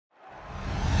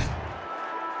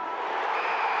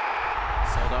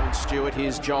And Stewart,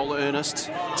 here's Joel Ernest.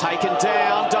 Taken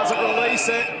down, doesn't release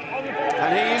it,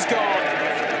 and he is gone.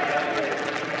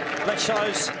 That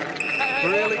shows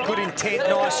really good intent,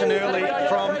 nice and early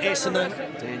from Essendon.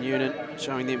 Dan Noonan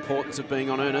showing the importance of being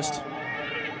on Ernest.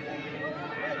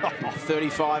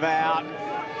 35 out.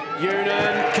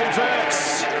 Noonan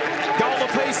converts. Goal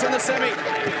apiece in the semi.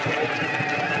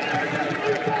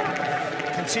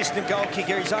 Consistent goal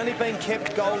kicker. He's only been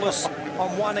kept goalless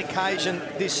on one occasion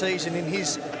this season in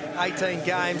his 18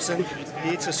 games, and he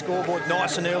hits a scoreboard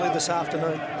nice and early this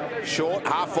afternoon. Short,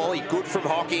 half volley, good from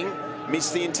Hocking.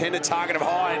 Missed the intended target of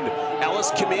Hind.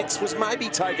 Ellis commits, was maybe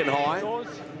taken high.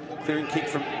 Clearing kick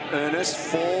from Ernest,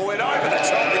 forward, over the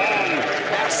top, Long.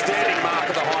 Outstanding mark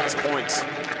at the highest points.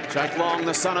 Jake Long,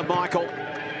 the son of Michael,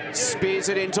 spears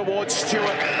it in towards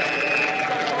Stewart.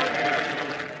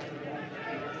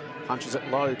 Punches it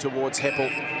low towards Heppel.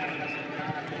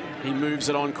 He moves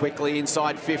it on quickly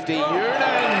inside 50.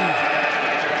 Noonan!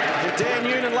 Dan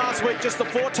Noonan last week, just the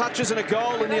 4 touches and a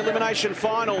goal in the elimination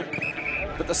final.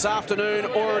 But this afternoon,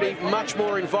 already much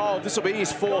more involved. This will be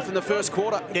his 4th in the first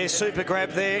quarter. Yeah, super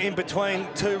grab there in between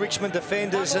 2 Richmond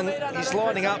defenders, and he's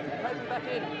lining up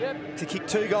to kick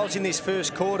 2 goals in this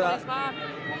first quarter.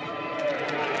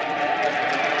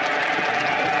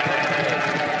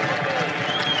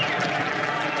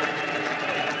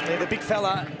 Yeah, the big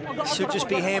fella should just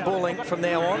be handballing from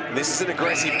now on. This is an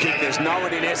aggressive kick. There's no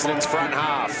one in Essendon's front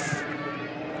half.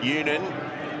 Noonan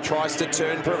tries to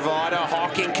turn provider.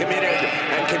 Hocking committed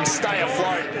and can stay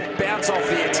afloat. Bounce off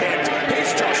the attempt.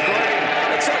 Here's Josh Green.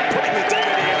 It's like putting the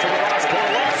DVD in from the last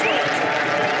quarter last week.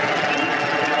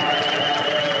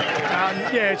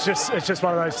 Yeah, it's just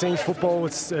one of those things. Football,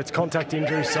 it's contact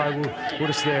injuries, so we'll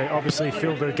just obviously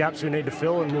fill the gaps we need to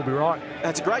fill, and we'll be right.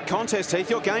 That's a great contest, Heath.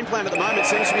 Your game plan at the moment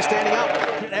seems to be standing up.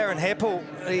 Aaron Heppel,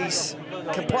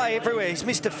 can play everywhere. He's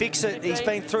missed a fix-it. He's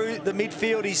been through the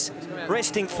midfield. He's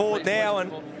resting forward now, and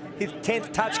his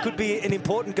 10th touch could be an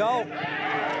important goal.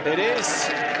 It is.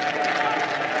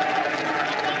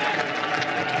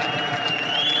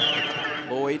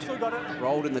 Lloyd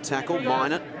rolled in the tackle,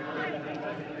 Minot.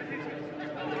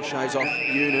 Shaves off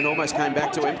Noonan, almost came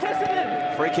back to him.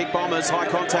 Free kick Bombers, high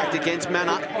contact against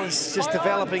Manor. He's just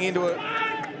developing into a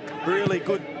really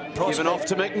good prospect. Given off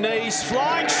to McNeese,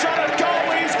 flying shot at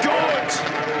goal, he's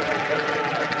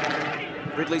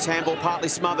good! Ridley's handball partly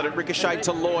smothered, it ricocheted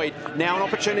to Lloyd. Now an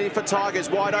opportunity for Tigers,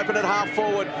 wide open at half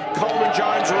forward. Coleman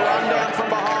Jones run down from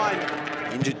behind.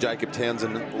 Injured Jacob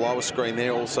Townsend, lower screen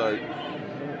there also.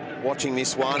 Watching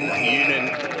this one,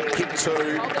 Noonan, kick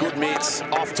 2, good mitts,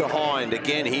 off to Hind.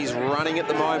 Again, he's running at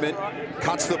the moment.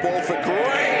 Cuts the ball for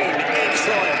Green.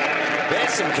 Excellent.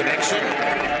 There's some connection.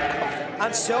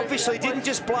 Unselfishly, didn't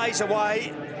just blaze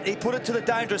away. He put it to the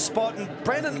dangerous spot, and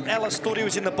Brendan Ellis thought he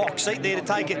was in the box seat there to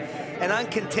take it. An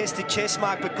uncontested chest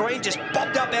mark, but Green just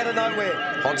bobbed up out of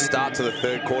nowhere. Hot start to the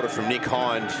 3rd quarter from Nick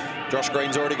Hind. Josh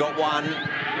Green's already got 1.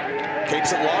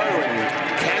 Keeps it low and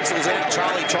cancels out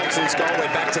Charlie Thompson's goal.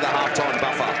 We're back to the half-time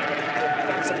buffer.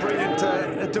 It's a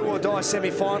brilliant do-or-die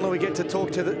semi-final. We get to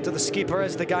talk to the skipper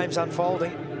as the game's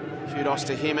unfolding. Kudos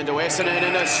to him and to Essendon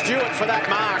and to Stewart for that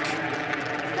mark.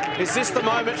 Is this the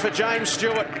moment for James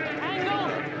Stewart?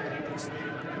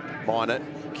 Minot,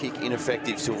 kick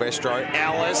ineffective. Silvestro,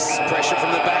 Alice, pressure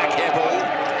from the back. Heppel.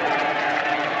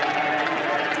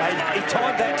 He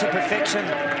timed that to perfection.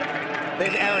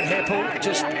 Then Aaron Heppel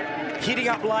just hitting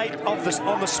up late on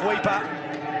the sweeper.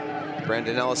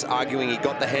 Brandon Ellis arguing he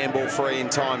got the handball free in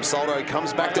time. Soldo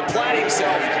comes back to plant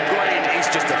himself. Green is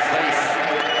just a thief.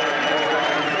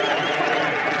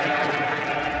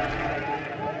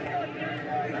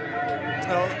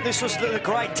 Well, this was the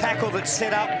great tackle that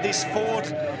set up this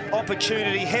forward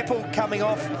opportunity. Heppel coming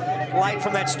off late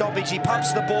from that stoppage. He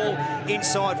pumps the ball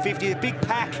inside 50. A big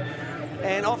pack,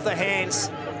 and off the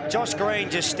hands. Josh Green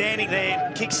just standing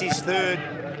there, kicks his 3rd.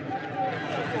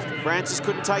 Francis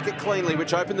couldn't take it cleanly,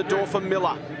 which opened the door for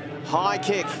Miller. High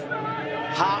kick.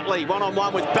 Hartley,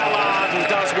 one-on-one with Ballard, who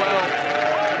does well.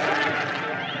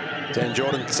 Dan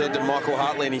Jordan said to Michael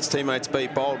Hartley and his teammates, be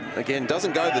bold. Again,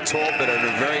 doesn't go the top, but a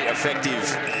very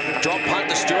effective drop punt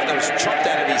to Stewart that was chopped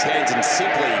out of his hands and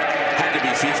simply had to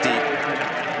be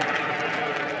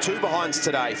 50. 2 behinds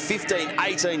today,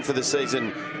 15-18 for the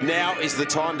season. Now is the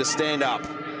time to stand up.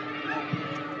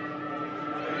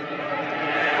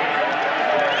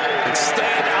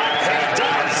 Stand up, he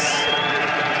does.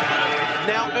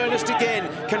 Now Ernest again,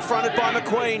 confronted by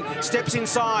McQueen, steps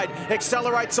inside,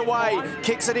 accelerates away,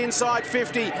 kicks it inside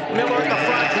 50. Miller at the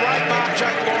front, great mark,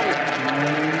 Jake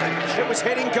Long. It was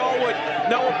heading goalward.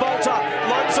 Noah Bolter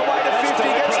lopes away to 50,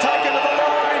 gets taken to the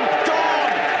line,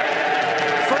 gone.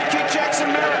 Free kick, Jackson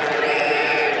Merritt.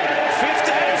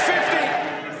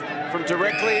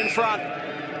 directly in front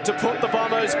to put the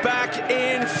Bombers back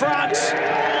in front.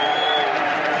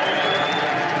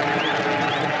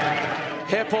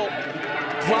 Heppel.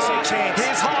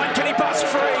 Here's Hind. Can he bust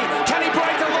free? Can he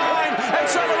break the line?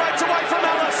 Accelerates away from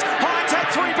Ellis. Hind's had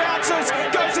 3 bounces.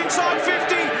 Goes inside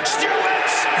 50.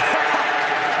 Stewart!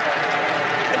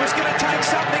 It was going to take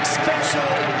something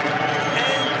special,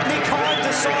 and Nick Hind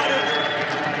decided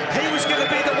he was going to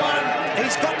be the one.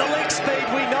 He's got the leg speed,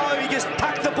 we know. He just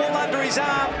tucked the ball under his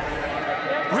arm.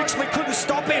 Richmond couldn't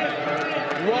stop him.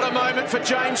 What a moment for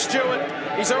James Stewart.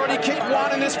 He's already kicked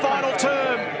 1 in this final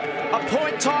term. A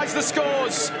point ties the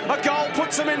scores. A goal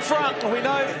puts them in front. We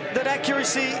know that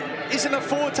accuracy isn't a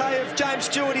forte of James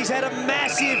Stewart. He's had a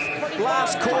massive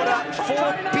last quarter.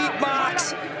 4 big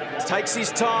marks. Takes his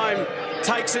time,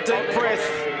 takes a deep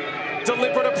breath.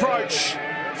 Deliberate approach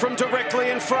from directly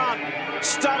in front.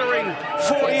 Stuttering,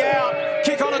 40 out.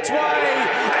 Kick on its way.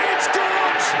 It's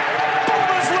good!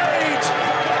 Bombers lead!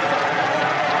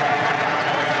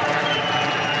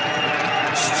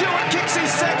 Stewart kicks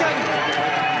his second.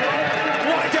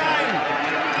 What a game!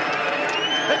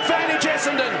 Advantage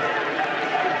Essendon.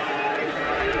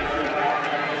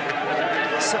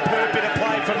 Superb bit of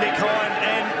play from Nick Hind,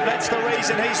 and that's the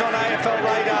reason he's on AFL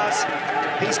radars.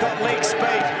 He's got leg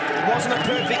speed. Wasn't a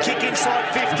perfect kick inside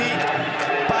 50.